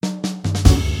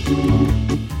Hello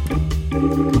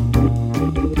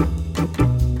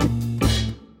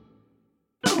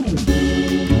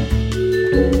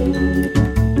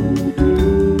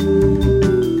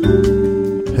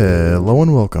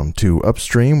and welcome to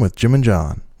Upstream with Jim and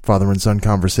John, father and son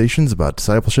conversations about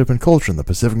discipleship and culture in the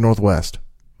Pacific Northwest.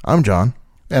 I'm John.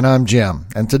 And I'm Jim.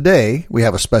 And today we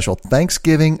have a special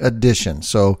Thanksgiving edition.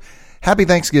 So happy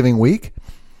Thanksgiving week.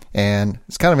 And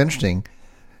it's kind of interesting.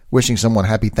 Wishing someone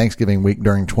happy Thanksgiving week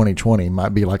during 2020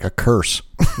 might be like a curse.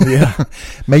 Yeah.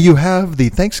 May you have the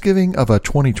Thanksgiving of a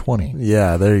 2020.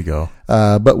 Yeah, there you go.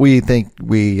 But we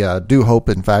do hope,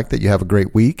 in fact, that you have a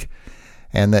great week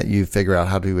and that you figure out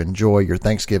how to enjoy your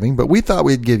Thanksgiving. But we thought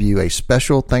we'd give you a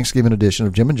special Thanksgiving edition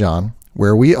of Jim and John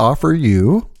where we offer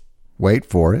you, wait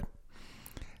for it,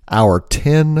 our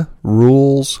 10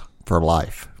 rules for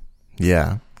life.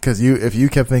 Yeah. Because if you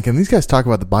kept thinking, these guys talk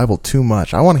about the Bible too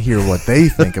much, I want to hear what they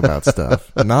think about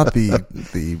stuff, not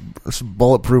the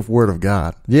bulletproof word of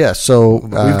God. Yeah, so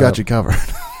we've got you covered.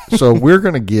 So we're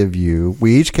going to give you,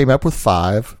 we each came up with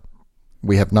 5.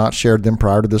 We have not shared them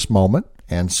prior to this moment.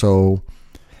 And so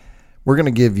we're going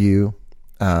to give you,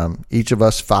 each of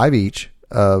us 5 each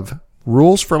of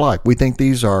rules for life. We think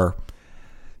these are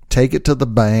take it to the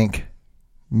bank,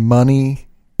 money,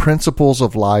 principles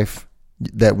of life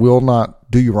that will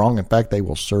not do you wrong. In fact, they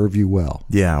will serve you well.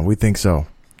 Yeah, we think so.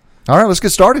 All right, let's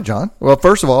get started, John. Well,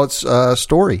 first of all, it's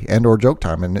story and or joke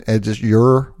time, and it's just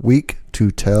your week to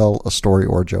tell a story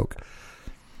or a joke.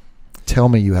 Tell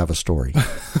me you have a story.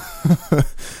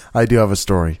 I do have a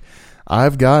story.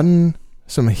 I've gotten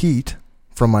some heat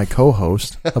from my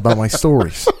co-host about my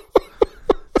stories.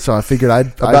 So I figured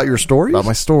About your stories? About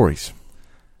my stories.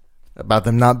 About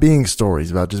them not being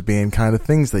stories, about just being kind of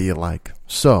things that you like.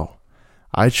 So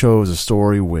I chose a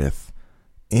story with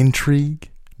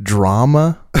intrigue,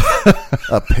 drama,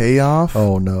 a payoff.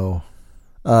 Oh, no.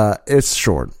 It's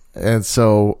short. And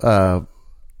so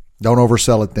don't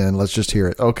oversell it then. Let's just hear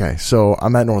it. Okay, so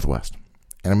I'm at Northwest,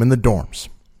 and I'm in the dorms.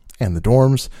 And the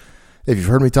dorms, if you've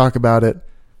heard me talk about it,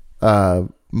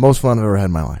 most fun I've ever had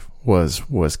in my life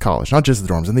was college. Not just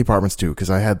the dorms, in the apartments too, because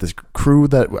I had this crew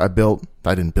that I built.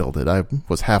 I didn't build it. I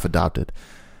was half adopted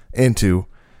into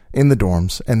in the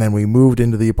dorms, and then we moved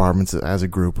into the apartments as a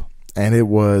group, and it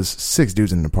was 6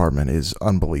 dudes in an apartment is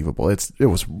unbelievable. It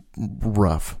was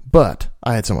rough, but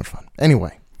I had so much fun.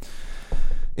 Anyway,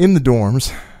 in the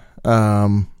dorms,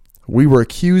 we were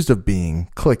accused of being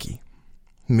cliquey,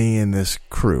 me and this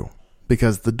crew,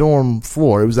 because the dorm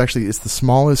floor, it's the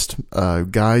smallest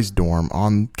guys dorm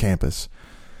on campus.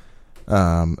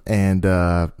 So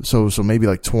maybe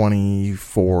like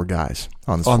 24 guys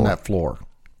on this on that floor.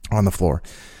 On the floor.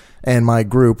 And my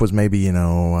group was maybe,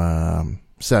 7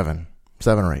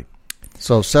 or 8.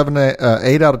 So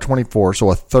 8 out of 24. So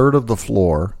a third of the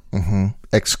floor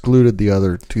excluded the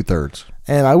other 2/3.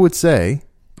 And I would say,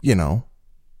 that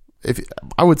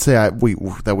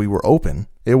we were open.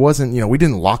 It wasn't, we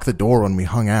didn't lock the door when we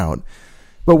hung out,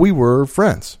 but we were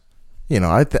friends.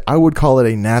 I would call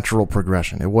it a natural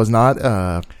progression. It was not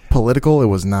political. It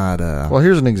was not. Well,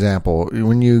 here's an example.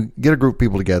 When you get a group of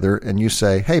people together and you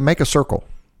say, "Hey, make a circle."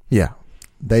 Yeah.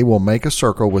 They will make a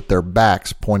circle with their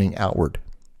backs pointing outward.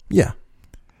 Yeah.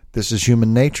 This is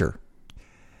human nature.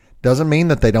 Doesn't mean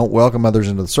that they don't welcome others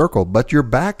into the circle, but your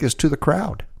back is to the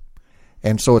crowd.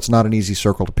 And so it's not an easy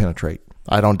circle to penetrate.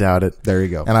 I don't doubt it. There you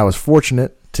go. And I was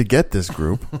fortunate to get this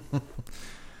group.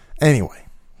 Anyway,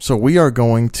 so we are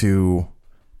going to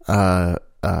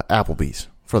Applebee's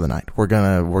for the night. We're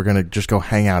gonna just go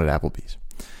hang out at Applebee's.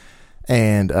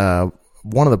 And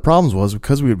one of the problems was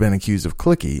because we had been accused of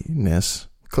clickiness,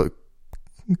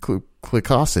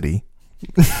 clickosity.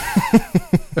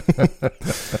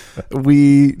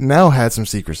 We now had some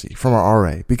secrecy from our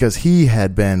RA because he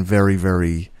had been very,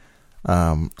 very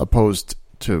opposed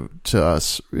to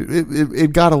us.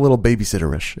 It got a little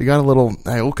babysitterish. It got a little,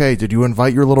 hey, okay, did you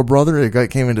invite your little brother? It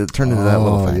turned into that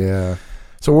little thing. Yeah.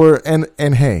 So we're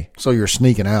and hey, so you're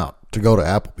sneaking out to go to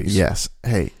Applebee's. Yes.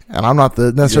 Hey, and I'm not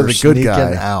necessarily the good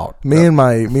guy. Out. Me and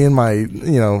my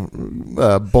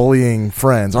bullying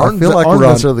friends aren't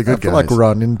necessarily the good guys. I feel like we're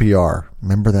on NPR.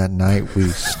 Remember that night we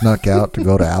snuck out to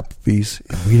go to Applebee's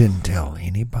and we didn't tell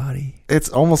anybody? It's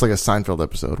almost like a Seinfeld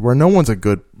episode where no one's a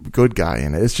good guy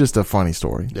in it. It's just a funny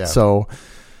story. Yeah. So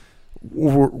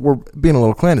we're being a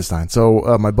little clandestine.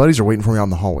 So my buddies are waiting for me out in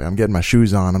the hallway. I'm getting my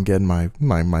shoes on. I'm getting my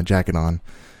jacket on,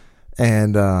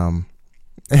 and the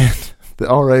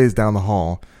RA is down the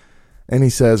hall, and he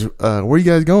says, "Where are you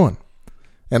guys going?"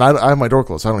 And I have my door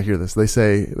closed, so I don't hear this. They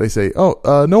say,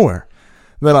 "Oh, nowhere."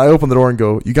 And then I open the door and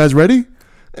go, "You guys ready?"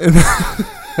 And,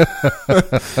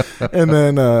 and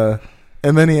then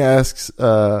And then he asks,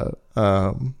 or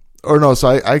no, so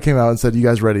I came out and said, "You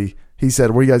guys ready?" He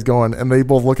said, "Where you guys going?" And they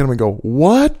both look at him and go,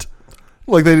 "What?"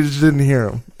 Like they just didn't hear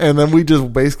him. And then we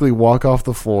just basically walk off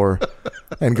the floor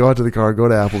and go out to the car, go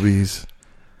to Applebee's.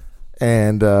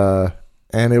 And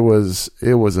it was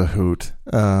a hoot.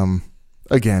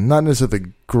 Again, not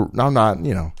necessarily I'm not,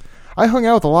 I hung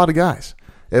out with a lot of guys.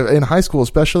 In high school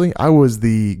especially, I was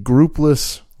the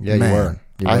groupless man.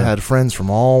 You were. I had friends from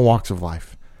all walks of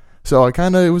life. So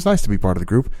it was nice to be part of the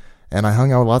group, and I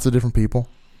hung out with lots of different people.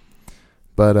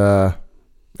 But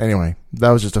anyway, that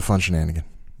was just a fun shenanigan.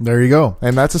 There you go.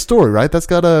 And that's a story, right? That's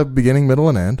got a beginning, middle,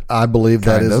 and end. I believe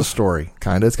that is a story.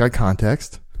 Kind of. It's got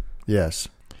context. Yes.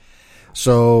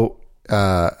 So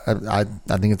I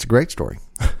think it's a great story.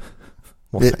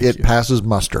 Well, it passes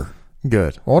muster.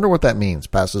 Good. I wonder what that means,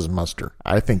 passes muster.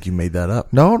 I think you made that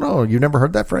up. No, you've never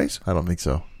heard that phrase? I don't think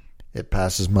so. It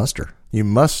passes muster. You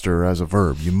muster as a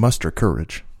verb. You muster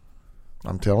courage.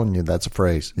 I'm telling you, that's a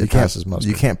phrase. It passes muster.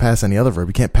 You can't pass any other verb.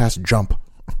 You can't pass jump.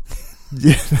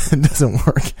 Yeah, it doesn't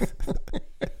work.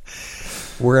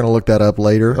 We're going to look that up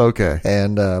later. Okay.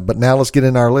 And but now let's get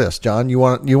in our list. John, you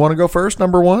want to go first,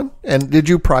 number one? And did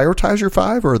you prioritize your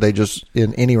 5, or are they just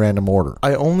in any random order?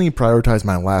 I only prioritize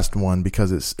my last one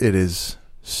because it is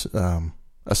a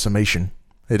summation.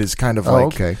 It is kind of like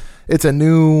okay. It's a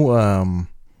new.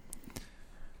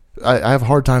 I have a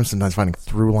hard time sometimes finding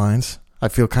through lines. I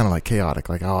feel kind of like chaotic.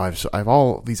 Like I've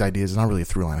all these ideas. It's not really a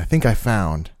through line. I think I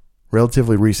found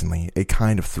relatively recently a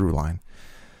kind of through line.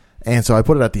 And so I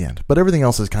put it at the end, but everything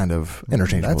else is kind of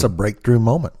interchangeable. That's a breakthrough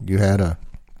moment. You had a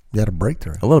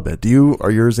breakthrough. A little bit. Are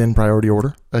yours in priority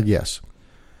order? Yes.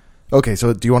 Okay,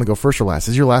 so do you want to go first or last?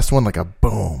 Is your last one like a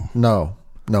boom? No,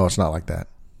 it's not like that.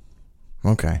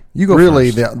 Okay, you go.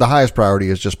 Really, first. the highest priority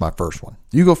is just my first one.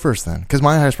 You go first then, because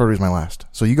my highest priority is my last.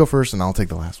 So you go first, and I'll take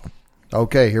the last one.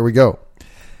 Okay, here we go.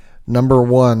 Number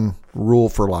 1 rule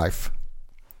for life: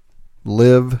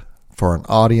 live for an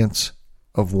audience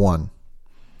of one.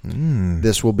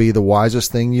 This will be the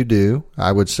wisest thing you do.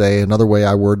 I would say another way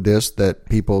I word this that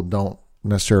people don't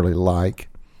necessarily like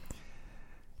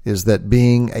is that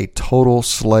being a total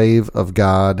slave of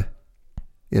God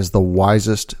is the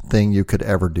wisest thing you could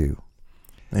ever do.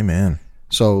 Amen.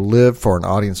 So live for an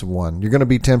audience of one. You're going to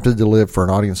be tempted to live for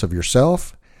an audience of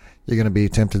yourself. You're going to be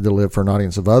tempted to live for an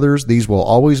audience of others. These will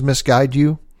always misguide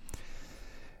you.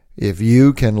 If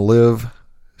you can live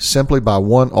simply by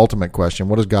one ultimate question,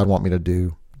 what does God want me to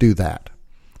do? Do that.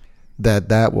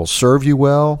 That will serve you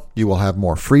well. You will have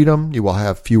more freedom. You will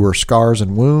have fewer scars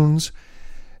and wounds.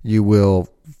 You will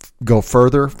go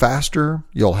further, faster.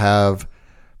 You'll have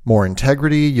more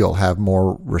integrity. You'll have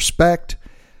more respect.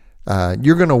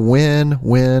 You're going to win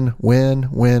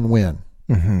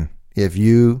if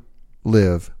you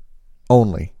live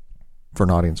only for an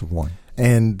audience of one.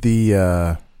 And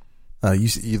the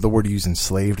word you use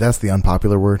enslaved, that's the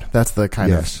unpopular word. That's the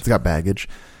kind of, it's got baggage.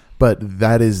 But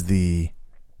that is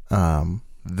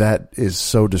that is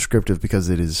so descriptive because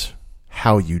it is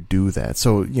how you do that.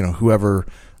 So, whoever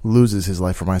loses his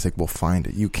life for my sake will find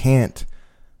it. You can't,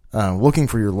 looking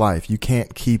for your life, you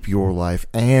can't keep your life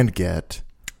and get,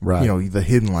 the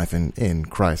hidden life in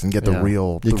Christ and get the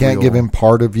real. You can't give him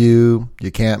part of you.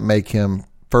 You can't make him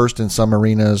first in some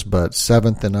arenas, but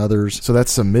seventh in others. So that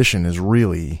submission is it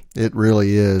really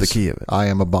is the key of it. I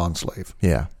am a bondslave.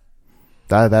 Yeah.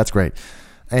 That's great.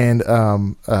 And,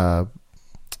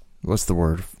 what's the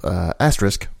word?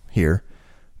 Asterisk here.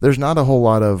 There's not a whole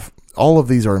lot of, all of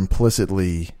these are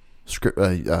implicitly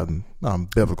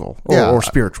biblical or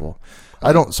spiritual.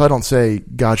 I don't say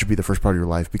God should be the first part of your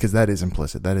life because that is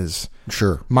implicit. That is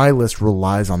sure. My list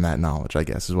relies on that knowledge, I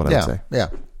guess, is what I would say. Yeah.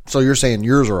 So you're saying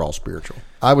yours are all spiritual.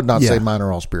 I would not say mine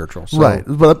are all spiritual. So. Right.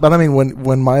 But I mean,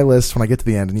 when my list, when I get to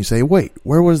the end and you say, wait,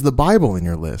 where was the Bible in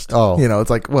your list? Oh. It's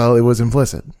like, well, it was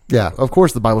implicit. Yeah. Of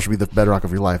course the Bible should be the bedrock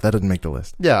of your life. That doesn't make the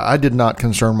list. Yeah. I did not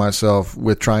concern myself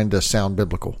with trying to sound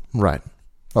biblical. Right.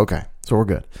 Okay. So we're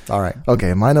good. All right.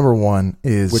 Okay. My number 1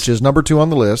 is... Which is number 2 on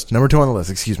the list. Number 2 on the list.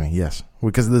 Excuse me. Yes.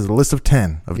 Because there's a list of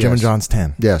 10 of Jim and John's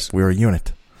 10. Yes. We're a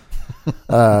unit.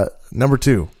 Number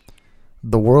 2.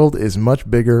 The world is much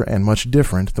bigger and much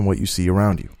different than what you see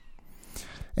around you.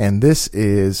 And this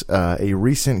is a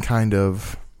recent kind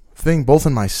of thing, both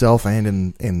in myself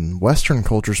and in Western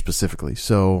culture specifically.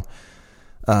 So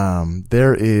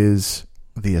there is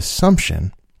the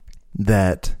assumption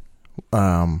that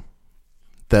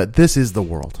that this is the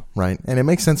world, right? And it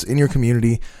makes sense in your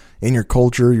community, in your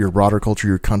culture, your broader culture,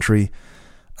 your country.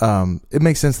 It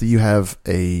makes sense that you have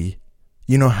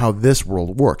how this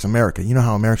world works, America. You know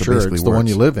how America basically works. It's the one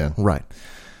you live in. Right.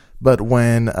 But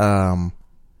when,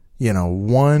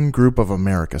 one group of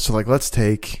America. So like, let's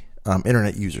take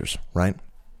internet users, right?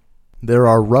 There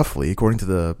are roughly, according to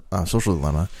the Social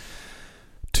Dilemma,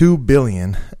 2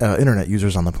 billion internet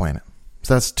users on the planet.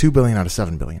 So that's 2 billion out of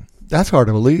 7 billion. That's hard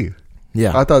to believe.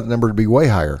 Yeah. I thought the number would be way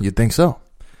higher. You'd think so.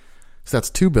 So that's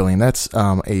 2 billion. That's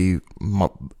a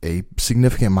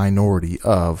significant minority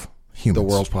of humans.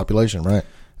 The world's population, right?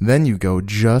 Then you go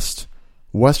just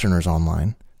Westerners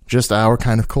online, just our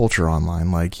kind of culture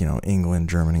online, like, England,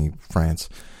 Germany, France.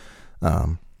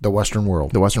 The Western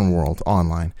world. The Western world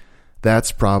online.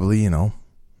 That's probably,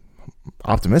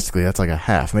 optimistically, that's like a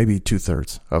half, maybe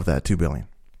 2/3 of that 2 billion.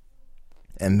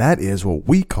 And that is what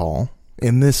we call,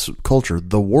 in this culture,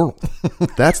 the world.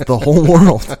 That's the whole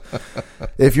world.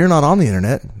 If you're not on the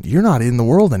internet, you're not in the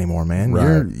world anymore, man.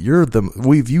 Right.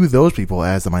 We view those people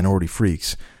as the minority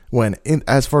freaks. When,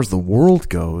 as far as the world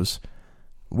goes,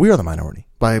 we are the minority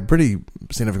by a pretty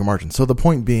significant margin. So the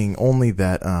point being only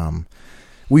that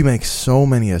we make so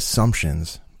many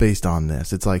assumptions based on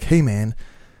this. It's like, hey, man,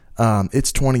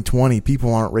 it's 2020.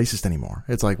 People aren't racist anymore.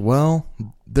 It's like, well,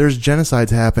 there's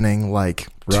genocides happening like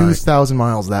 2,000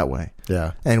 miles that way.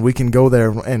 Yeah. And we can go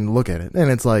there and look at it.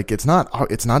 And it's like, it's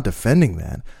not defending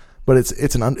that, but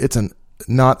it's an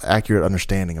not accurate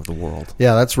understanding of the world.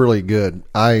 Yeah, that's really good.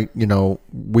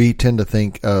 We tend to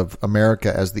think of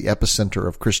America as the epicenter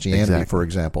of Christianity, Exactly. for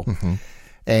example. Mm-hmm.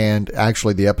 And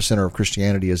actually the epicenter of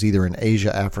Christianity is either in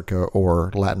Asia, Africa,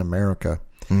 or Latin America.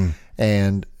 Mm.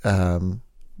 And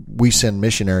we send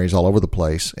missionaries all over the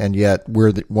place, and yet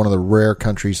we're one of the rare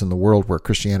countries in the world where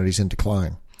Christianity's in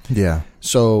decline. Yeah.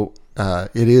 So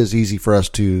it is easy for us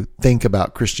to think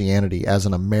about Christianity as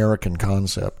an American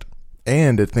concept.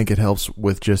 And I think it helps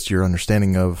with just your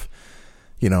understanding of,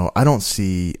 I don't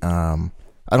see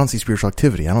spiritual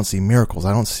activity. I don't see miracles.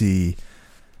 I don't see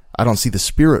the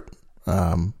spirit,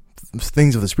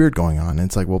 things of the spirit going on. And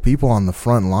it's like, well, people on the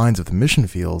front lines of the mission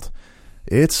field,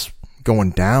 it's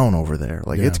going down over there.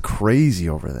 Like, it's crazy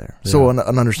over there. Yeah. So an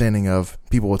understanding of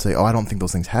people would say, oh, I don't think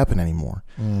those things happen anymore.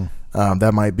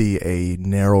 That might be a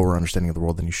narrower understanding of the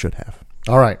world than you should have.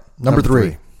 All right. Number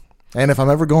three. And if I'm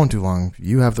ever going too long,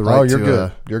 you have the right to... Oh, you're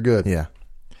good. You're good. Yeah.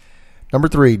 Number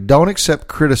 3, don't accept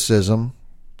criticism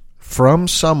from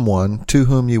someone to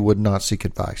whom you would not seek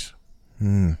advice.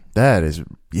 That is...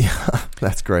 Yeah,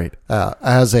 that's great.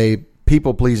 As a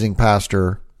people-pleasing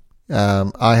pastor,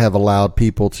 I have allowed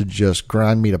people to just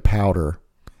grind me to powder.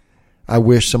 I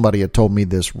wish somebody had told me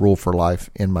this rule for life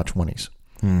in my 20s.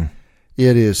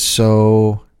 It is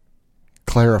so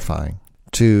clarifying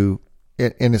to...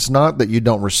 And it's not that you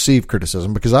don't receive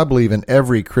criticism, because I believe in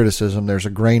every criticism there's a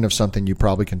grain of something you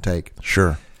probably can take.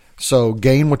 Sure. So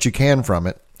gain what you can from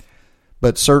it,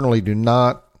 but certainly do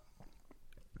not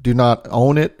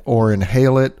own it or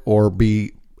inhale it or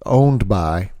be owned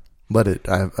by Let it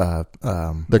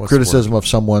the criticism of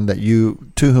someone that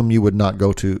to whom you would not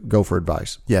go for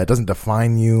advice. Yeah, it doesn't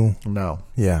define you. No.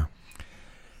 Yeah.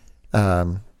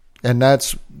 And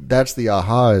that's the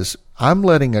aha is I'm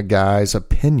letting a guy's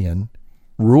opinion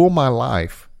rule my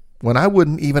life when I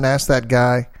wouldn't even ask that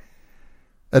guy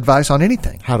advice on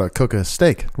anything. How to cook a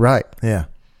steak. Right. Yeah.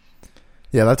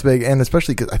 Yeah, that's big. And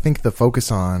especially because I think the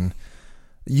focus on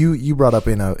you brought up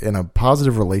in a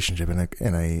positive relationship,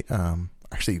 in a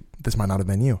actually, this might not have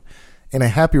been you. In a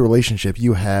happy relationship,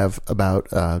 you have about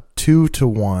 2 to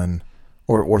 1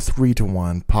 or 3 to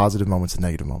 1 positive moments and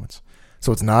negative moments.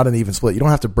 So it's not an even split. You don't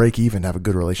have to break even to have a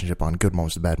good relationship on good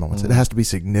moments and bad moments. It has to be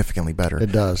significantly better.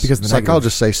 It does. Because the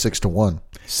psychologists say 6 to 1.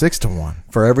 6 to 1.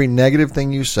 For every negative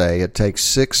thing you say, it takes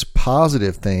 6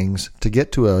 positive things to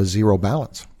get to a zero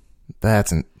balance.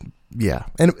 Yeah.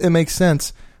 And it makes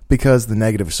sense because the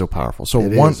negative is so powerful. So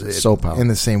it's so powerful. In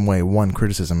the same way, one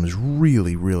criticism is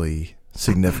really, really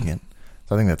significant.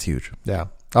 So I think that's huge. Yeah.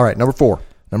 All right. Number 4.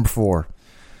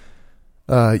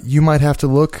 You might have to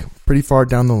look pretty far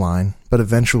down the line, but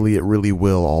eventually it really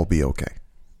will all be okay.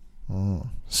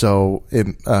 So it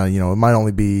might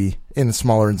only be in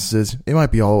smaller instances. It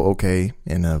might be all okay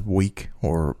in a week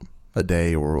or a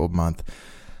day or a month,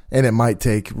 and it might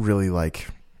take really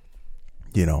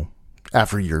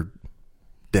after you're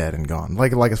dead and gone.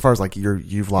 Like as far as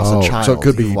you've lost a child, so it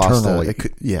could be eternally.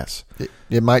 Yes,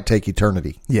 it might take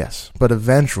eternity. Yes, but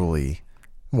eventually,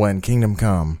 when kingdom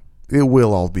come, it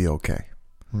will all be okay.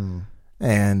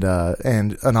 And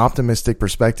an optimistic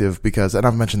perspective, because, and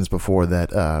I've mentioned this before,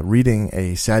 that reading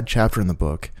a sad chapter in the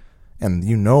book, and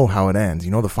you know how it ends.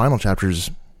 You know the final chapters.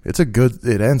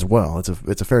 It ends well. It's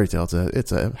a fairy tale.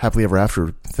 It's a happily ever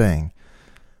after thing.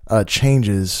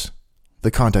 Changes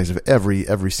the context of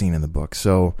every scene in the book.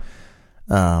 So,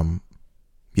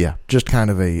 Yeah, just kind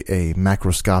of a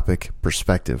macroscopic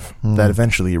perspective that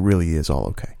eventually it really is all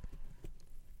okay.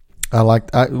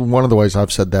 One of the ways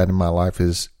I've said that in my life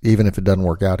is even if it doesn't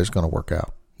work out, it's going to work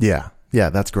out. Yeah,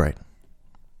 that's great.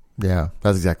 Yeah.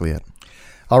 That's exactly it.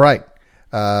 All right.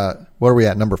 What are we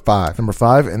at? Number 5. Number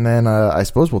 5, and then I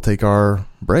suppose we'll take our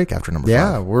break after number 5.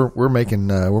 Yeah, we're making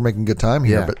good time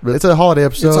here. Yeah, but it's a holiday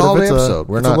episode. It's a holiday episode.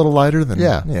 We're not a little lighter than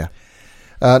yeah.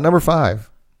 Number 5,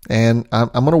 and I'm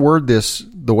going to word this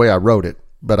the way I wrote it,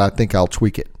 but I think I'll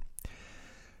tweak it.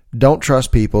 Don't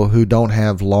trust people who don't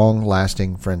have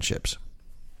long-lasting friendships.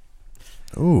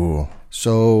 Ooh.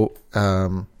 So,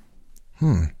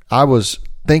 I was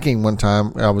thinking one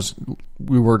time I was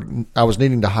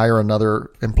needing to hire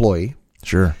another employee.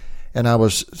 Sure. And I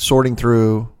was sorting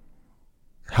through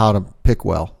how to pick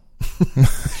well.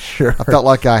 Sure. I felt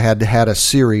like I had had a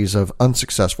series of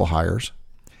unsuccessful hires.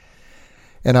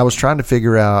 And I was trying to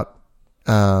figure out,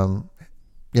 and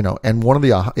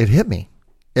it hit me.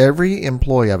 Every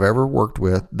employee I've ever worked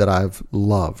with that I've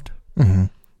loved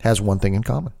has one thing in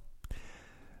common.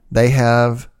 They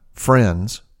have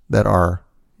friends that are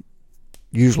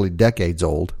usually decades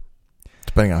old.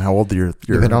 Depending on how old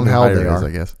depending on how old they are, I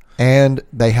guess. And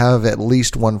they have at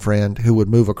least one friend who would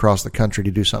move across the country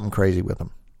to do something crazy with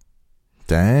them.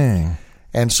 Dang.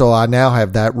 And so I now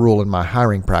have that rule in my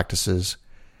hiring practices.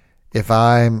 If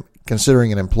I'm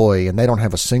considering an employee and they don't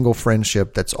have a single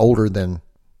friendship that's older than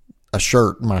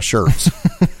my shirts,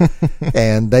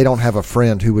 and they don't have a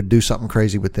friend who would do something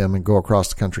crazy with them and go across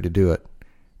the country to do it,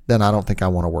 then I don't think I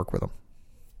want to work with them.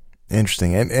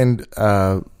 Interesting. And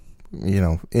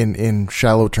in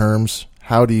shallow terms,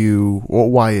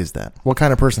 why is that? What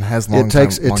kind of person has It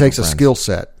takes a friends? skill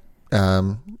set.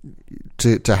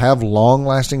 To have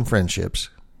long-lasting friendships,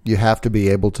 you have to be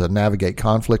able to navigate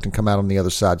conflict and come out on the other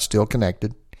side still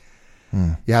connected.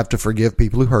 You have to forgive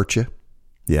people who hurt you.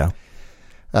 Yeah.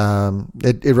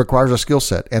 It requires a skill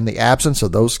set, and the absence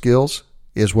of those skills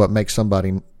is what makes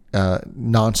somebody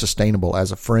non-sustainable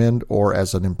as a friend or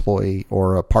as an employee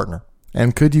or a partner.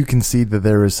 And could you concede that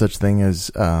there is such thing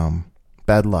as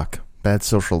bad luck, bad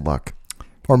social luck?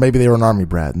 Or maybe they were an army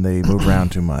brat and they moved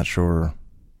around too much, or...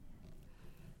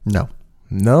 No.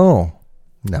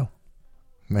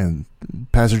 Man,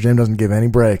 Pastor Jim doesn't give any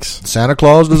breaks. Santa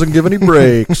Claus doesn't give any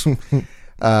breaks.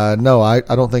 No, I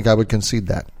don't think I would concede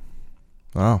that.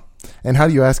 Oh. And how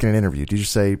do you ask in an interview? Do you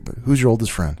just say, who's your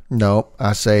oldest friend? No,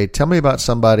 I say, tell me about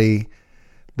somebody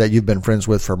that you've been friends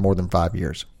with for more than 5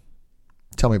 years.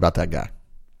 Tell me about that guy.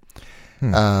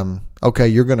 Okay,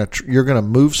 you're gonna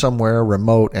move somewhere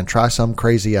remote and try some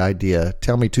crazy idea.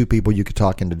 Tell me 2 people you could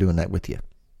talk into doing that with you.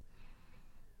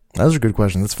 Those are good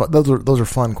questions. That's fun. Those are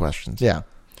fun questions. Yeah,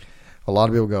 a lot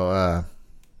of people go, I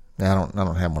don't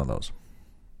have one of those.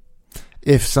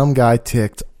 If some guy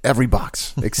ticked every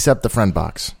box except the friend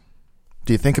box,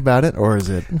 do you think about it, or is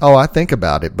it? Oh, I think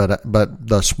about it, but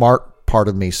the smart part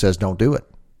of me says don't do it.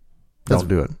 Don't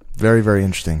do it. Very, very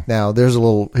interesting. Now, here's a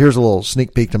little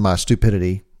sneak peek to my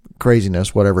stupidity,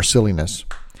 craziness, whatever, silliness.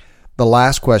 The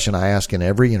last question I ask in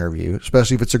every interview,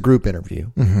 especially if it's a group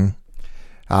interview,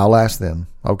 I'll ask them,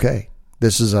 okay,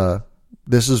 this is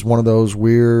one of those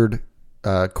weird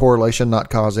correlation, not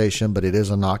causation, but it is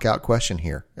a knockout question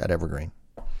here at Evergreen.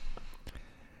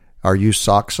 Are you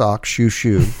sock,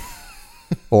 shoe,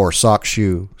 or sock,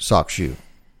 shoe?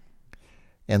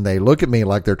 And they look at me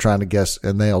like they're trying to guess,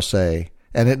 and they'll say,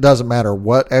 and it doesn't matter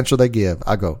what answer they give,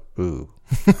 I go, ooh.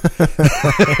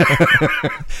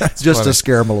 Just funny. To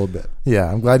scare them a little bit. Yeah,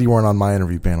 I'm glad you weren't on my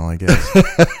interview panel, I guess.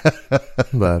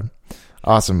 But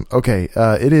awesome. Okay,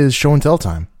 it is show and tell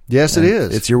time. Yes, it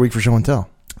is. It's your week for show and tell.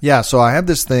 Yeah, so I have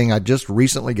this thing I just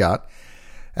recently got,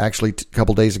 actually a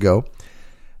couple days ago,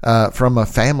 from a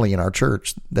family in our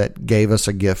church that gave us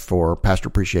a gift for Pastor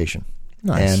Appreciation.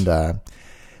 Nice. And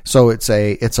so it's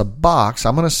a box.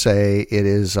 I'm going to say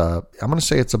it's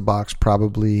a box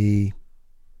probably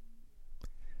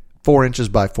 4 inches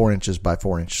by 4 inches by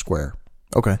 4 inch square.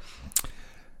 Okay.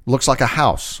 Looks like a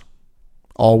house.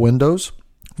 All windows.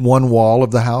 One wall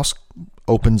of the house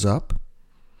opens up.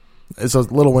 It's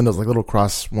those little windows, like little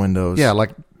cross windows. Yeah,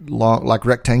 like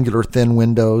rectangular thin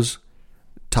windows,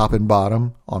 top and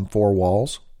bottom on 4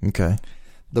 walls. Okay.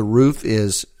 The roof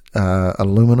is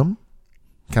aluminum,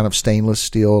 kind of stainless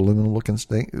steel, aluminum looking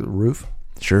roof.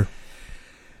 Sure.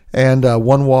 And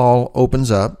one wall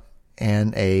opens up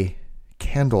and a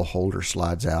candle holder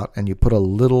slides out, and you put a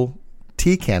little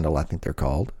tea candle, I think they're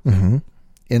called,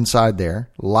 inside there,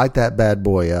 light that bad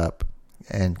boy up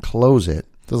and close it.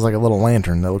 So it's like a little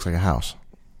lantern that looks like a house.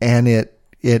 And it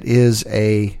is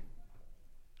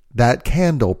that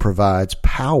candle provides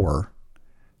power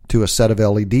to a set of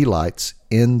LED lights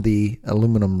in the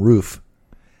aluminum roof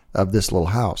of this little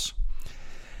house.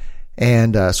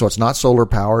 And so it's not solar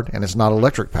powered and it's not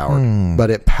electric powered, but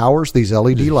it powers these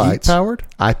LED lights. Heat powered?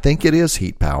 I think it is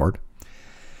heat powered.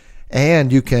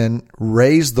 And you can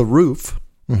raise the roof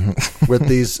with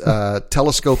these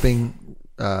telescoping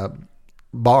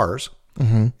bars,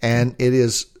 and it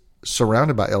is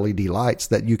surrounded by LED lights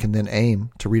that you can then aim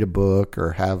to read a book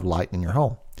or have light in your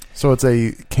home. So it's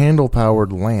a candle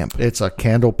powered lamp It's a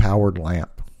candle powered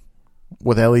lamp.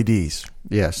 with LEDs.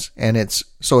 Yes, and it's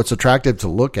attractive to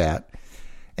look at,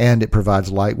 and it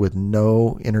provides light with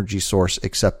no energy source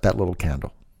except that little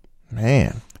candle.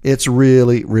 Man. It's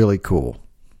really, really cool.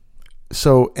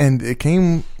 So, and it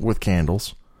came with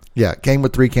candles. Yeah, it came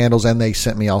with 3 candles, and they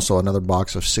sent me also another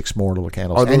box of 6 more little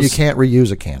candles. Are And you those- can't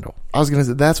reuse a candle. I was going to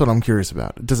say, that's what I'm curious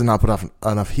about. Does it not put off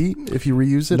enough heat if you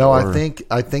reuse it? No, or?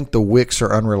 I think the wicks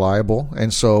are unreliable,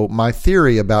 and so my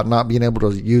theory about not being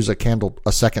able to use a candle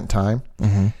a second time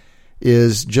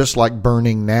is just like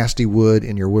burning nasty wood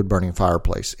in your wood burning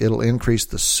fireplace. It'll increase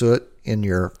the soot in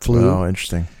your flue. Oh,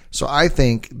 interesting. So I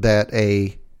think that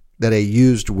a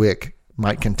used wick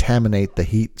might contaminate the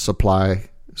heat supply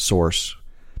source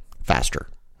faster.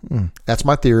 That's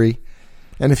my theory.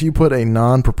 And if you put a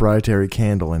non-proprietary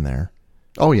candle in there,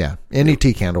 Oh yeah, any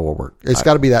tea candle will work. It's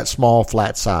got to be that small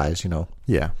flat size,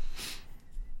 yeah,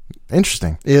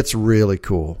 interesting. It's really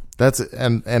cool. That's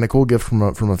and a cool gift from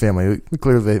a family.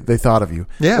 Clearly, they thought of you.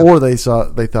 Yeah. Or they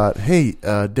thought, hey,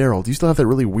 Daryl, do you still have that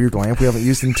really weird lamp we haven't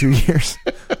used in 2 years?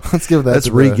 Let's give that. Let's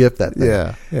to re-gift that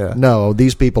thing. Yeah. No,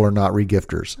 these people are not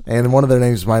re-gifters. And one of their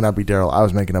names might not be Daryl. I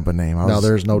was making up a name. No,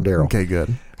 there's no Daryl. Okay, good.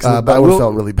 That But would have we'll-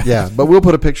 felt really bad. Yeah, but we'll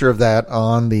put a picture of that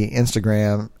on the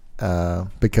Instagram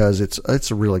because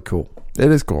it's really cool.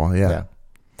 It is cool. Yeah. Yeah.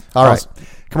 All right. Awesome.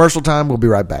 Commercial time. We'll be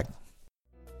right back.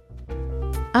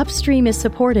 Upstream is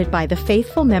supported by the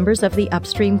faithful members of the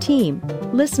Upstream team,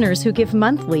 listeners who give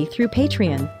monthly through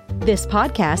Patreon. This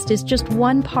podcast is just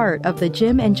one part of the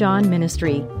Jim and John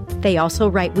ministry. They also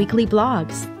write weekly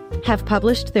blogs, have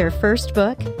published their first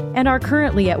book, and are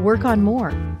currently at work on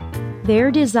more.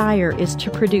 Their desire is to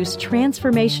produce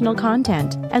transformational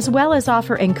content, as well as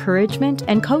offer encouragement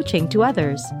and coaching to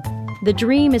others. The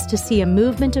dream is to see a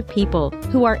movement of people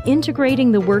who are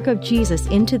integrating the work of Jesus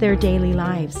into their daily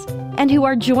lives, and who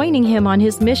are joining him on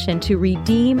his mission to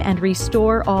redeem and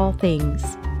restore all things.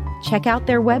 Check out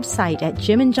their website at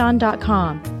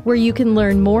jimandjohn.com, where you can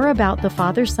learn more about the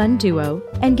father-son duo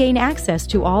and gain access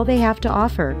to all they have to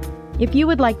offer. If you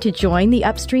would like to join the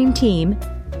Upstream team,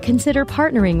 consider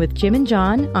partnering with Jim and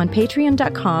John on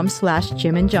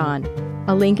patreon.com/jimandjohn.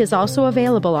 A link is also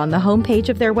available on the homepage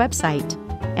of their website.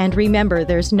 And remember,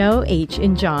 there's no H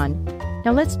in John.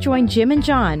 Now let's join Jim and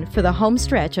John for the home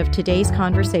stretch of today's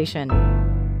conversation.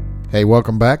 Hey,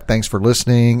 welcome back. Thanks for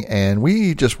listening. And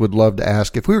we just would love to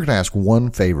ask, if we were going to ask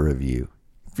one favor of you,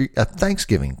 a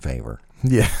Thanksgiving favor,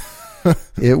 Yeah.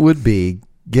 it would be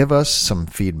give us some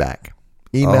feedback.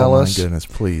 Email us. Oh, my goodness,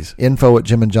 please.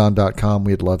 info@jimandjohn.com.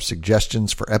 We'd love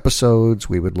suggestions for episodes.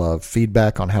 We would love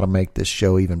feedback on how to make this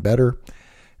show even better.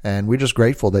 And we're just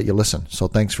grateful that you listen. So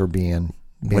thanks for being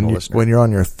a listener. When you're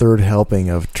on your third helping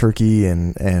of turkey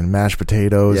and mashed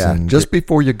potatoes, Yeah, and just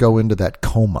before you go into that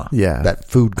coma. Yeah. That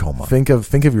food coma. think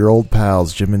of your old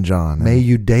pals, Jim and John. May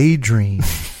you daydream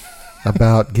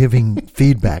about giving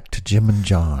feedback to Jim and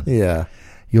John. Yeah.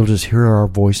 You'll just hear our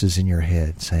voices in your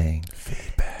head saying,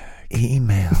 feedback.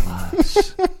 Email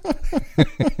us.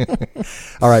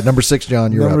 All right, number 6,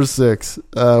 John, you're Number up. 6,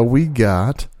 we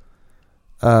got,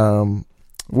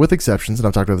 with exceptions, and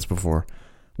I've talked about this before,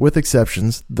 with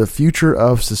exceptions, the future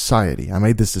of society. I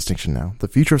made this distinction now. The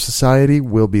future of society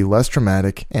will be less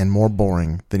dramatic and more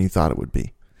boring than you thought it would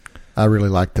be. I really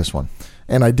like this one.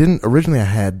 And I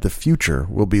had the future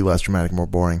will be less dramatic, more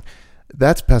boring.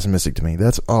 That's pessimistic to me.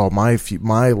 That's,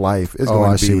 my life is going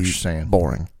I to see what be you're saying.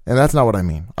 boring. And that's not what I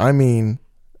mean. I mean,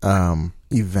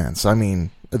 events. I mean,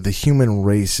 the human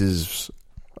race's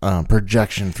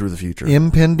projection through the future.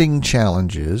 Impending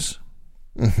challenges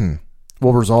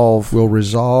Will resolve. will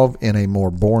resolve in a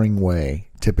more boring way,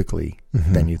 typically,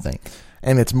 than you think.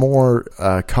 And it's more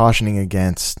cautioning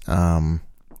against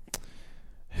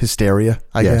hysteria,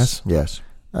 I guess. Yes.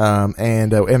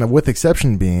 And with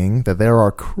exception being that there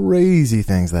are crazy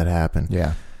things that happen.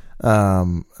 Yeah.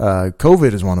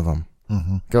 COVID is one of them.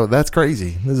 That's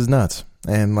crazy. This is nuts.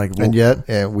 And And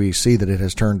yet, we see that it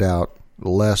has turned out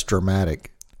less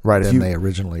dramatic right, than they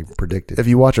originally predicted. if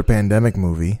you watch a pandemic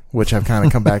movie, which have kind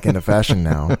of come back into fashion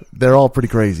now, they're all pretty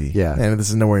crazy. Yeah. And this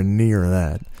is nowhere near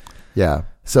that. Yeah.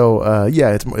 So,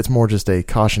 it's more just a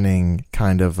cautioning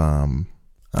kind of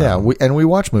Yeah, we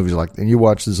watch movies like that. And you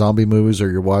watch the zombie movies,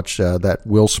 or you watch that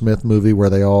Will Smith movie where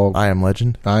they all I Am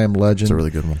Legend. It's It's a really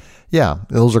good one. Yeah,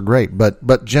 those are great.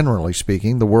 But generally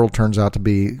speaking, the world turns out to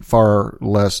be far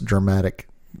less dramatic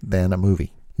than a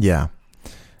movie. Yeah,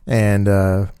 and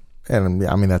I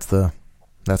mean that's the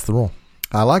rule.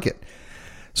 I like it.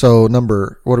 So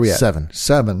what are we at?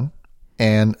 7.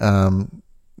 And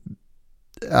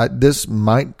this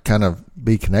might kind of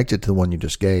be connected to the one you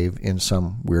just gave in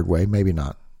some weird way. Maybe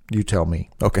not. You tell me.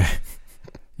 Okay.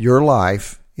 Your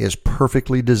life is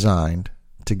perfectly designed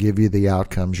to give you the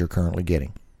outcomes you're currently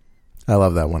getting. I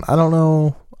love that one. I don't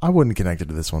know. I wouldn't connect it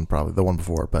to this one, probably the one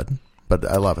before, but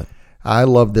I love it. I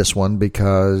love this one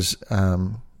because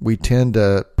we tend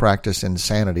to practice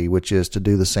insanity, which is to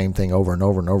do the same thing over and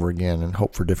over and over again and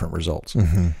hope for different results.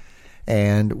 Mm-hmm.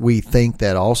 And we think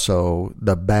that also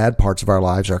the bad parts of our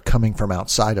lives are coming from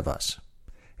outside of us.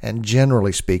 And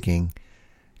generally speaking,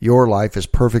 your life is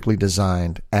perfectly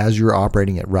designed as you're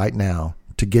operating it right now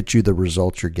to get you the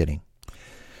results you're getting.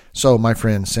 So my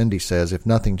friend Cindy says, if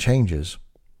nothing changes,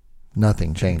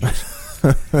 nothing changes.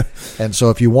 And so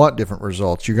if you want different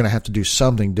results, you're going to have to do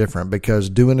something different, because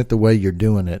doing it the way you're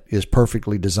doing it is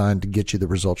perfectly designed to get you the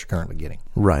results you're currently getting.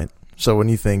 Right. So when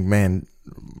you think, man,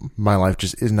 my life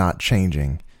just is not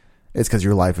changing, it's because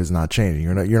your life is not changing.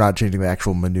 You're not changing the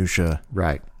actual minutia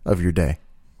Right. of your day.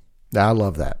 I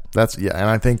love that. And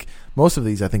I think most of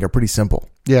these are pretty simple.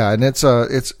 Yeah, and it's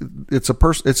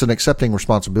an accepting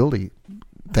responsibility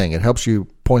thing. It helps you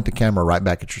point the camera right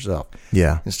back at yourself.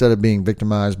 Yeah. Instead of being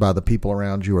victimized by the people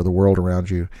around you or the world around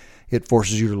you, it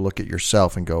forces you to look at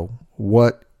yourself and go,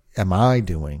 what am I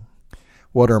doing?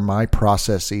 What are my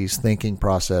processes, thinking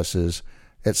processes,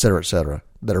 et cetera,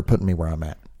 that are putting me where I'm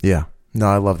at? Yeah. No,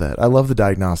 I love that. I love the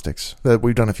diagnostics.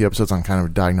 We've done a few episodes on kind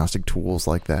of diagnostic tools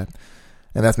like that.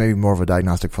 And that's maybe more of a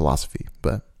diagnostic philosophy,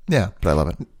 but I love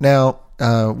it. Now,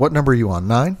 what number are you on?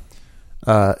 9?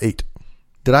 8.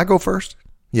 Did I go first?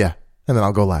 Yeah. And then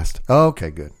I'll go last. Oh, okay,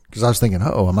 good. Because I was thinking, did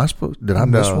I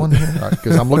miss one here?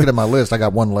 Because I'm looking at my list. I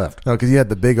got one left. No, because you had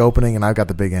the big opening and I've got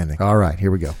the big ending. All right,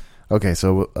 here we go. Okay,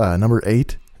 so number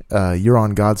 8, you're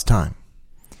on God's time,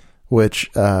 which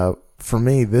for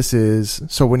me, this is,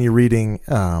 so when you're reading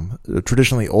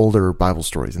traditionally older Bible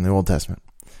stories in the Old Testament,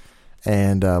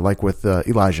 and like with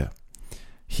Elijah,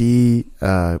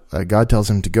 God tells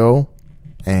him to go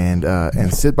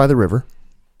and sit by the river,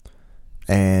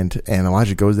 and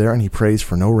Elijah goes there and he prays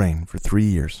for no rain for 3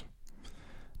 years.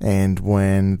 And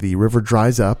when the river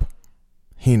dries up,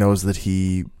 he knows that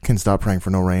he can stop praying for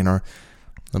no rain. Or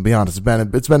I'll be honest,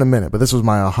 it's been a minute, but this was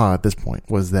my aha at this point,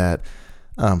 was that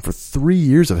for 3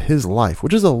 years of his life,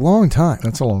 which is a long time.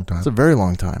 That's a long time. It's a very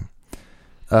long time.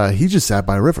 He just sat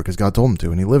by a river because God told him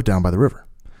to, and he lived down by the river.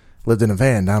 Lived in a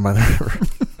van down by the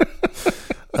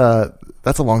river.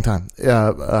 That's a long time.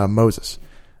 Moses.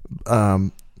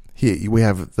 We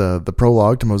have the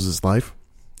prologue to Moses' life,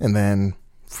 and then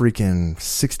freaking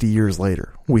 60 years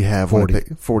later, we have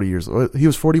 40 years. He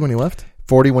was 40 when he left?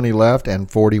 40 when he left, and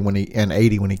 80 when he came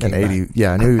and 80, back.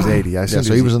 Yeah, I knew he was 80.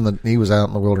 So he was out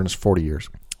in the wilderness 40 years.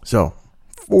 So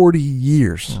 40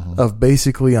 years of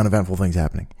basically uneventful things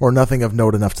happening, or nothing of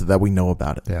note enough that we know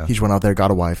about it. Yeah. He just went out there,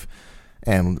 got a wife,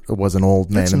 and was an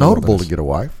old man. It's in the notable wilderness. to get a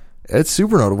wife. It's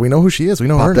super notable. We know who she is. We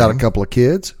know her Popped out name. a couple of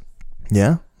kids.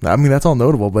 Yeah. I mean, that's all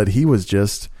notable, but he was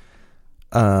just,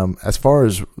 as far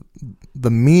as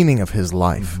the meaning of his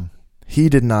life, he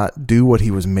did not do what he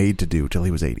was made to do till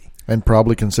he was 80. And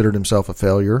probably considered himself a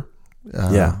failure.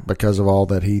 Because of all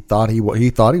that he thought he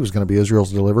was going to be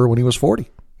Israel's deliverer when he was 40.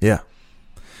 Yeah.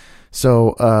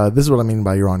 So this is what I mean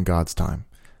by you're on God's time.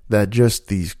 That just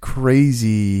these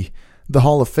crazy, the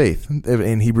Hall of Faith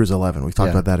in Hebrews 11. We've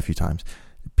talked about that a few times.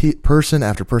 Person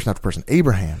after person after person.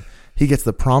 Abraham, he gets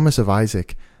the promise of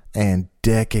Isaac, and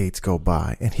decades go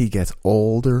by, and he gets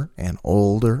older and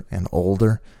older and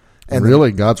older. And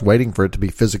really, God's waiting for it to be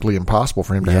physically impossible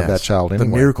for him to have that child anyway.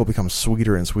 The miracle becomes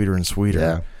sweeter and sweeter and sweeter.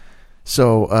 Yeah.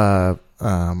 So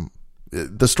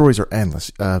the stories are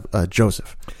endless.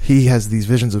 Joseph, he has these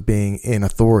visions of being in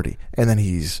authority, and then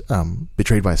he's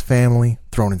betrayed by his family,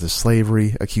 thrown into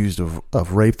slavery, accused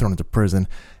of rape, thrown into prison,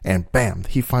 and bam,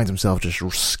 he finds himself just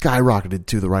skyrocketed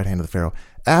to the right hand of the Pharaoh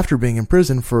after being in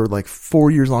prison for like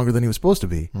 4 years longer than he was supposed to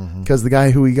be, because the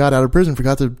guy who he got out of prison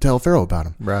forgot to tell Pharaoh about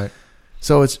him. Right.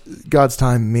 So it's God's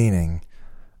time, meaning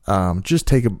just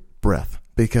take a breath,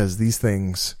 because these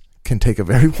things can take a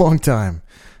very long time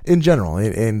in general,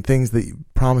 in things that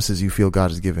promises you feel God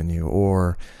has given you,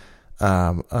 or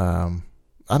I don't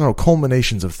know,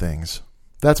 culminations of things.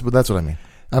 That's what I mean.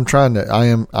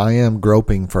 I am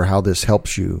groping for how this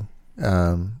helps you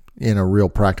in a real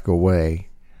practical way.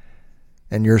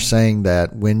 And you're saying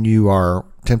that when you are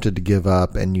tempted to give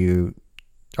up and you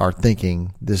are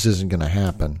thinking this isn't going to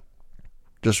happen,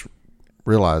 just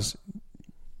realize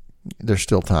there's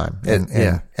still time.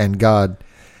 And God,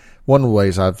 one of the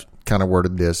ways I've kind of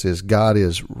worded this is God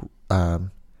is,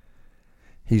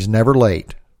 he's never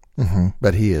late,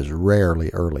 but he is rarely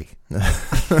early.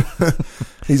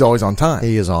 He's always on time.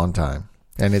 He is on time,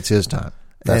 and it's his time.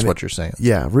 That's what you're saying.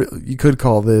 Yeah. You could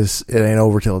call this, it ain't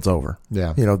over till it's over.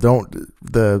 Yeah. You know,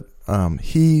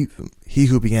 he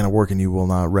who began a work in you will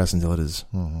not rest until it is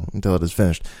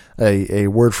finished. A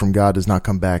word from God does not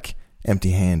come back empty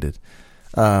handed.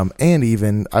 And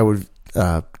even I would,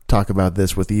 talk about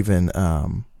this with even,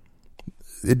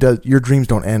 your dreams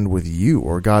don't end with you,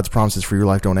 or God's promises for your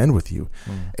life don't end with you.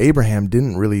 Abraham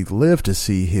didn't really live to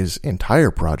see his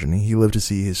entire progeny. He lived to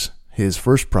see his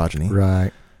first progeny.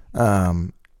 Right.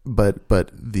 But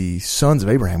the sons of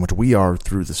Abraham, which we are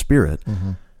through the Spirit,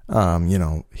 you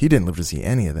know, he didn't live to see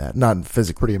any of that, not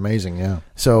physically. Pretty amazing, yeah.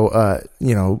 So,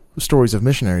 you know, stories of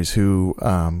missionaries who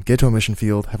get to a mission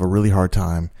field, have a really hard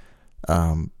time,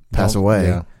 pass away.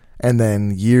 Yeah. And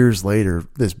then years later,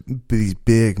 these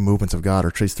big movements of God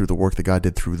are traced through the work that God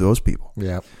did through those people.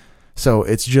 Yeah. So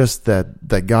it's just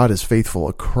that God is faithful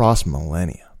across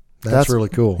millennia. That's really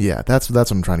cool. Yeah, that's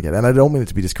what I'm trying to get. And I don't mean it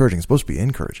to be discouraging. It's supposed to be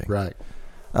encouraging. Right.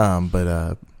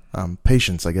 But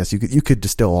patience, I guess you could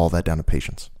distill all that down to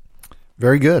patience.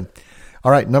 Very good.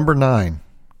 All right, number 9.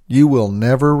 You will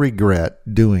never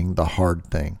regret doing the hard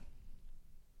thing.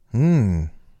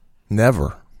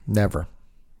 Never. Never.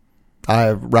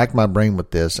 I've racked my brain with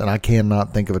this, and I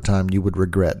cannot think of a time you would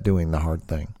regret doing the hard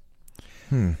thing.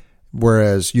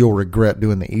 Whereas you'll regret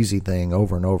doing the easy thing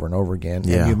over and over and over again.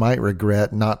 Yeah. And you might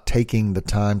regret not taking the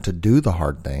time to do the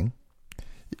hard thing.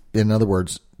 In other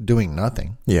words, doing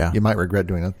nothing. Yeah. You might regret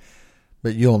doing nothing.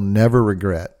 But you'll never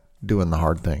regret doing the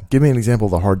hard thing. Give me an example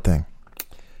of the hard thing.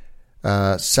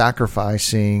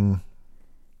 Sacrificing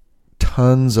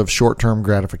tons of short-term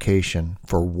gratification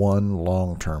for one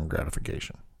long-term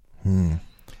gratification.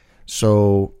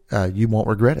 So you won't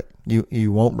regret it.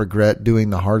 You won't regret doing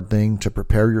the hard thing to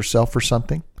prepare yourself for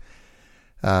something.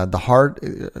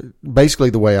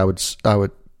 Basically the way I would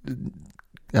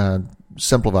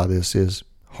simplify this is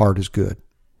hard is good.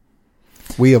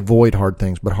 We avoid hard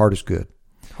things, but hard is good.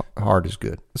 Hard is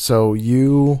good. So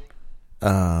you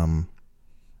put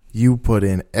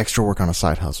in extra work on a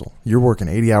side hustle. You're working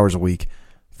 80 hours a week,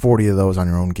 40 of those on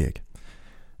your own gig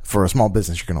for a small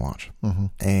business you're going to launch.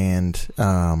 And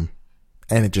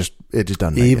it just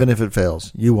doesn't make Even it. if it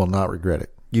fails, you will not regret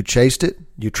it. You chased it.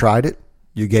 You tried it.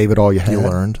 You gave it all you had. You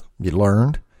learned.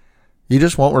 You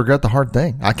just won't regret the hard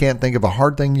thing. I can't think of a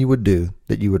hard thing you would do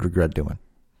that you would regret doing.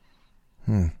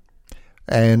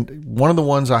 And one of the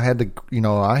ones I had to,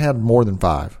 I had more than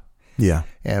 5. Yeah.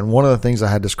 And one of the things I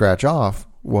had to scratch off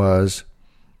was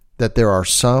that there are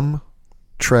some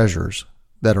treasures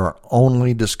that are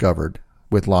only discovered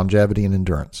with longevity and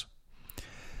endurance.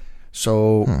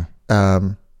 So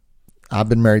I've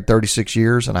been married 36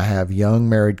 years, and I have young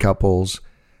married couples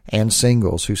and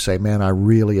singles who say, man, I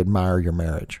really admire your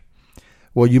marriage.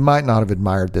 Well, you might not have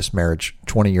admired this marriage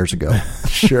 20 years ago.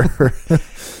 Sure.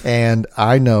 And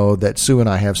I know that Sue and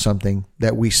I have something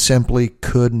that we simply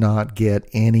could not get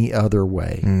any other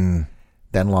way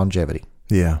than longevity.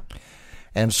 Yeah.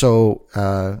 And so,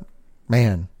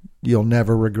 man, you'll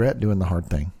never regret doing the hard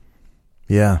thing.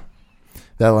 Yeah.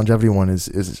 That longevity one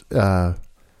is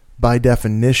by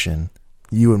definition,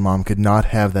 you and Mom could not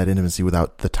have that intimacy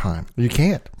without the time. You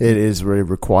can't. It is a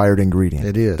required ingredient.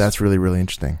 It is. That's really, really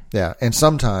interesting. Yeah. And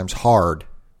sometimes hard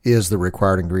is the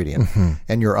required ingredient.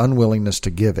 And your unwillingness to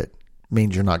give it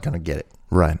means you're not going to get it.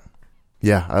 Right.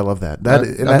 Yeah, I love that.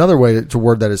 Another way to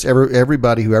word that is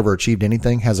everybody who ever achieved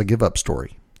anything has a give-up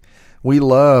story. We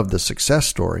love the success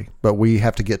story, but we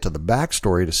have to get to the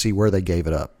backstory to see where they gave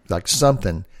it up. Like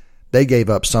something, they gave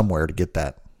up somewhere to get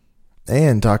that.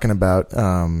 And talking about,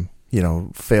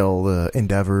 failed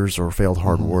endeavors or failed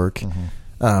hard work.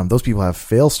 Those people have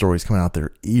fail stories coming out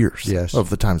their ears of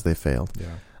the times they failed.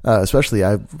 Yeah. Especially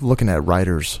looking at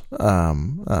writers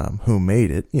who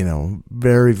made it,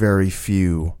 very, very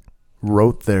few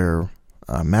wrote their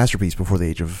masterpiece before the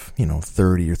age of,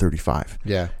 30 or 35.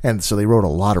 Yeah. And so they wrote a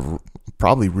lot of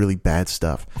probably really bad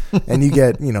stuff. And you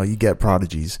get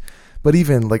prodigies. But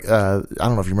even like, I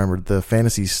don't know if you remember the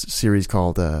fantasy series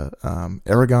called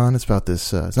Aragon. It's about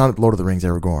this, it's not Lord of the Rings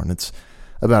Aragorn. It's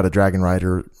about a dragon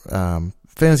rider.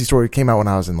 Fantasy story came out when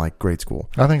I was in like grade school.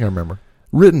 I think I remember.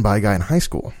 Written by a guy in high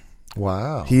school.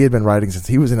 Wow. He had been writing since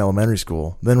he was in elementary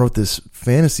school, then wrote this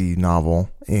fantasy novel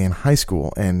in high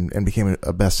school and became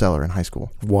a bestseller in high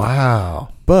school. Wow.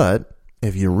 But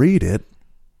if you read it,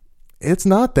 it's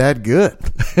not that good.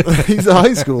 He's a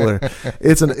high schooler.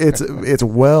 It's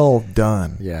well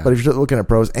done. Yeah. But if you're looking at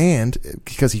pros, and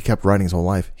because he kept writing his whole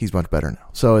life, he's much better now.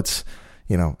 So it's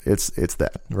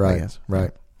that. I Right. guess.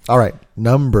 Right. All right.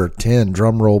 Number 10.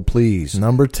 Drum roll, please.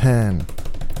 Number 10.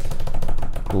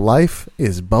 Life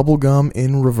is bubblegum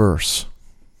in reverse.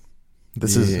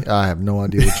 This is I have no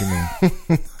idea what you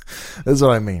mean. this is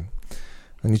what I mean.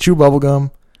 When you chew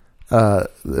bubblegum,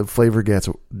 the flavor gets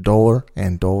duller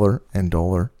and duller and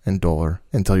duller and duller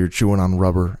until you're chewing on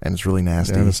rubber and it's really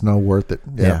nasty. And it's no worth it.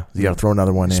 Yeah. You got to throw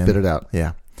another one in. Spit it out.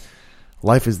 Yeah.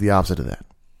 Life is the opposite of that.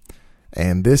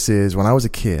 And this is when I was a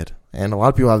kid, and a lot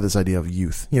of people have this idea of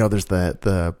youth. You know, there's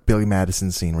the Billy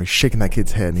Madison scene where he's shaking that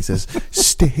kid's head and he says,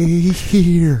 "Stay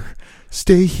here.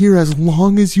 Stay here as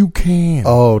long as you can."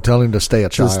 Oh, tell him to stay a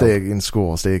child. To stay in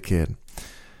school, stay a kid.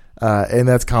 And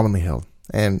that's commonly held.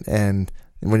 And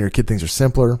when you're a kid, things are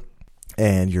simpler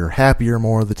and you're happier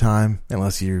more of the time,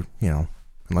 unless you're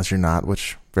not,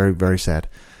 which very, very sad.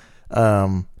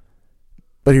 But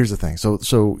here's the thing.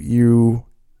 So you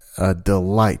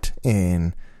delight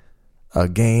in a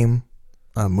game,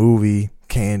 a movie,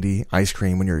 candy, ice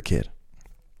cream when you're a kid.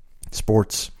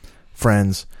 Sports,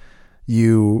 friends,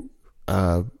 you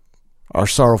are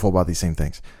sorrowful about these same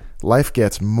things. Life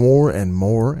gets more and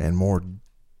more and more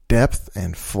depth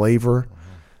and flavor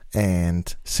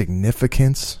and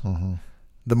significance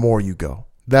the more you go.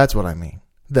 That's what I mean.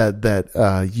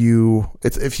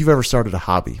 It's if you've ever started a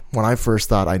hobby. When I first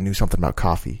thought I knew something about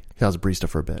coffee, I was a barista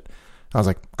for a bit. I was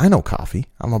like, I know coffee.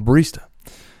 I'm a barista.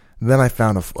 Then I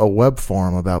found a web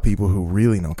forum about people who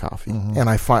really know coffee, and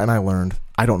I learned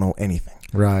I don't know anything.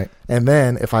 Right. And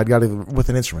then if I'd got it with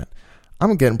an instrument,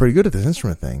 I'm getting pretty good at this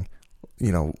instrument thing.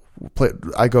 You know,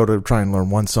 I go to try and learn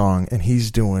one song, and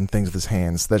he's doing things with his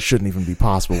hands that shouldn't even be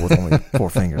possible with only 4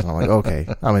 fingers. I'm like, okay,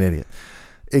 I'm an idiot.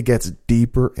 It gets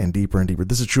deeper and deeper and deeper.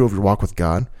 This is true of your walk with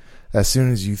God. As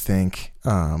soon as you think,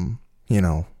 I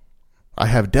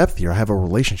have depth here, I have a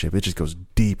relationship, it just goes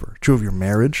deeper. True of your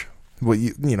marriage.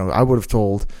 I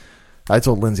told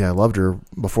Lindsay I loved her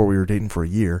before we were dating for a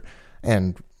year,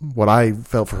 and what I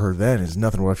felt for her then is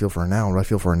nothing what I feel for her now. What I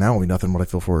feel for her now will be nothing what I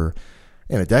feel for her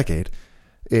in a decade.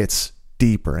 It's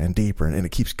deeper and deeper, and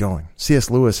it keeps going.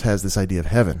 C.S. Lewis has this idea of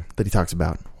heaven that he talks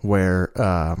about, where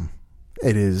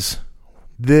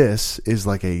this is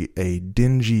like a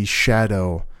dingy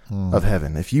shadow of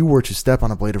heaven. If you were to step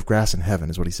on a blade of grass in heaven,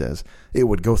 is what he says, it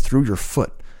would go through your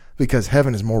foot, because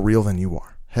heaven is more real than you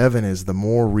are. Heaven is the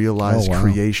more realized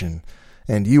creation,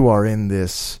 and you are in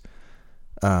this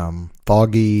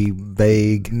foggy,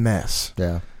 vague mess.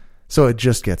 Yeah. So it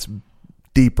just gets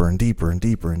deeper and deeper and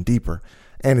deeper and deeper,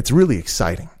 and it's really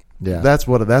exciting. Yeah. That's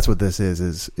what this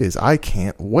is I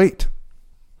can't wait.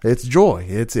 It's joy.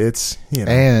 It's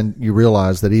And you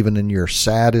realize that even in your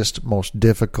saddest, most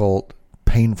difficult,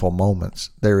 painful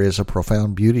moments, there is a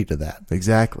profound beauty to that.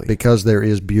 Exactly. Because there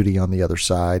is beauty on the other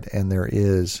side, and there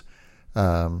is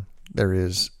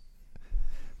beauty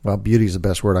is the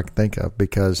best word I can think of,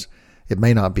 because it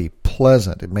may not be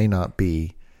pleasant, it may not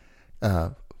be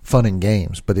fun and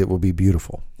games, but it will be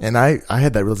beautiful. And I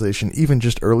had that realization even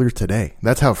just earlier today.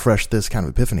 That's how fresh this kind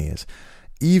of epiphany is.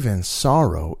 Even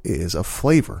sorrow is a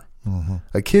flavor.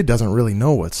 A kid doesn't really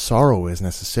know what sorrow is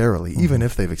necessarily, even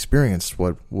if they've experienced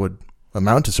what would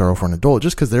amount to sorrow for an adult,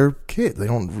 just because they're kids. They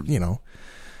don't,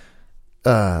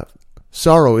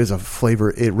 sorrow is a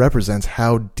flavor. It represents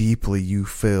how deeply you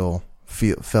felt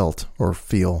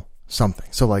something.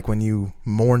 So like when you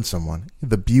mourn someone,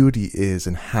 the beauty is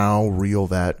in how real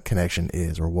that connection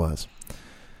is or was.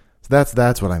 So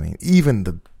that's what I mean. Even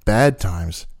the bad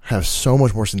times have so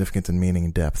much more significance and meaning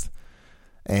and depth,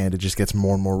 and it just gets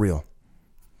more and more real.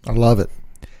 I love it.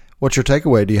 What's your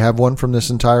takeaway? Do you have one from this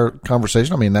entire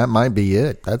conversation? I mean, that might be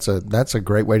it. That's a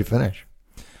great way to finish.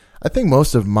 I think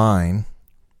most of mine,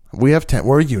 we have 10.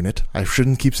 We're a unit. I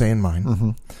shouldn't keep saying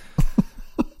mine.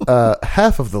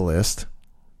 Half of the list,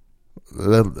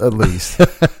 at least,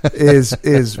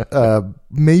 is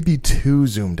maybe too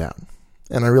zoomed out,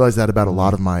 and I realize that about a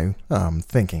lot of my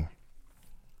thinking.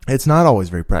 It's not always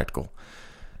very practical.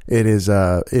 It is.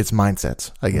 It's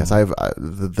mindsets, I guess.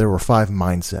 There were 5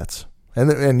 mindsets,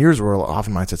 and yours were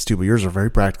often mindsets too, but yours are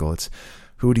very practical. It's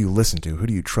who do you listen to? Who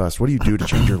do you trust? What do you do to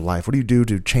change your life? What do you do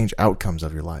to change outcomes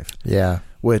of your life? Yeah,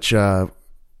 which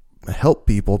help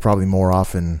people probably more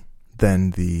often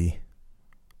than the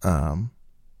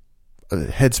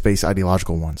headspace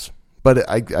ideological ones. But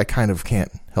I kind of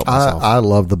can't help myself. I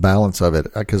love the balance of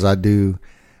it, because I do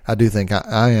think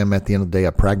I am, at the end of the day,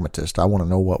 a pragmatist. I want to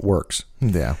know what works.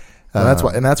 Yeah.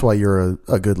 That's why you're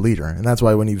a good leader. And that's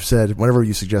why whenever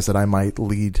you suggest that I might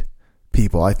lead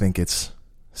people, I think it's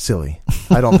silly.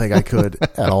 I don't think I could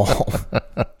at all.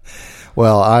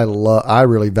 Well, I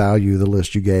really value the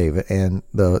list you gave and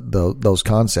those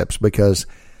concepts, because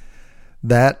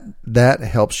that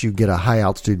helps you get a high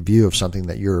altitude view of something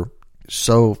that you're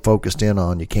so focused in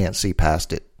on you can't see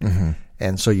past it. Mm-hmm.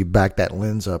 And so you back that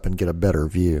lens up and get a better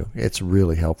view. It's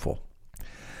really helpful.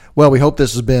 Well, we hope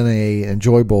this has been an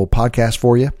enjoyable podcast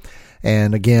for you.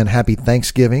 And again, happy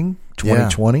Thanksgiving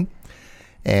 2020. Yeah.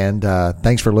 And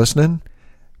thanks for listening.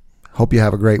 Hope you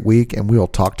have a great week, and we'll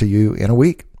talk to you in a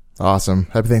week. Awesome.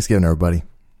 Happy Thanksgiving, everybody.